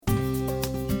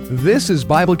This is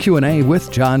Bible Q&A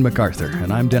with John MacArthur,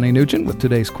 and I'm Denny Nugent with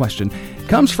today's question. It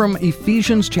comes from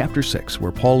Ephesians chapter 6,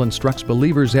 where Paul instructs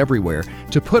believers everywhere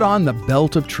to put on the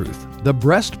belt of truth, the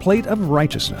breastplate of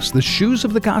righteousness, the shoes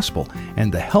of the gospel,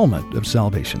 and the helmet of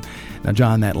salvation. Now,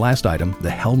 John, that last item, the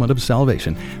helmet of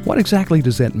salvation, what exactly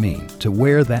does that mean, to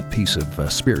wear that piece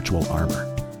of spiritual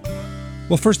armor?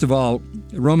 Well, first of all,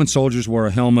 Roman soldiers wore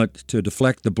a helmet to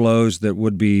deflect the blows that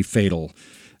would be fatal.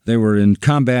 They were in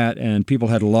combat, and people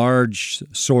had large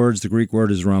swords. The Greek word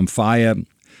is rhomphaia.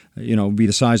 Would be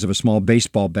the size of a small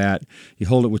baseball bat. You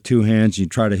hold it with two hands, you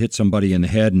try to hit somebody in the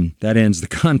head, and that ends the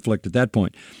conflict at that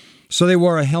point. So they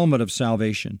wore a helmet of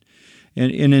salvation.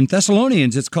 And in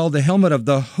Thessalonians, it's called the helmet of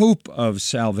the hope of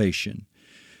salvation.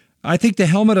 I think the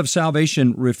helmet of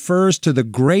salvation refers to the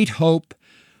great hope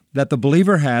that the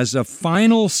believer has of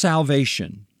final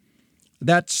salvation.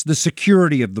 That's the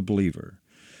security of the believer.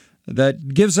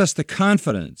 That gives us the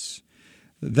confidence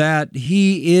that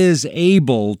he is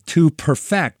able to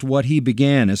perfect what he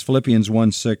began, as Philippians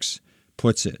 1:6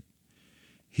 puts it.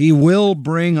 He will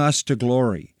bring us to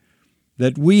glory,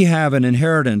 that we have an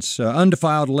inheritance,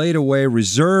 undefiled, laid away,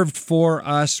 reserved for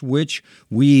us, which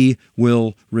we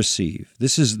will receive.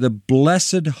 This is the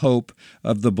blessed hope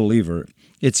of the believer.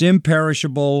 It's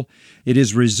imperishable, it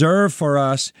is reserved for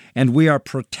us, and we are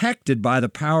protected by the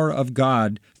power of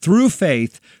God through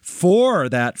faith for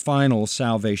that final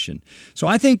salvation. So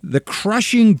I think the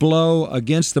crushing blow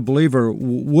against the believer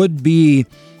would be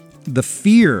the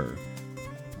fear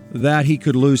that he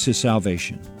could lose his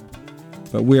salvation.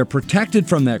 But we are protected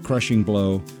from that crushing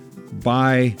blow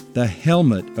by the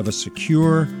helmet of a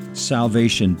secure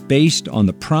salvation based on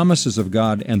the promises of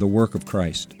God and the work of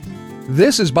Christ.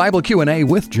 This is Bible Q&A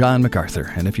with John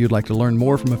MacArthur, and if you'd like to learn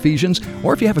more from Ephesians,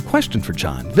 or if you have a question for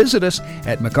John, visit us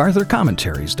at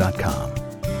MacArthurCommentaries.com.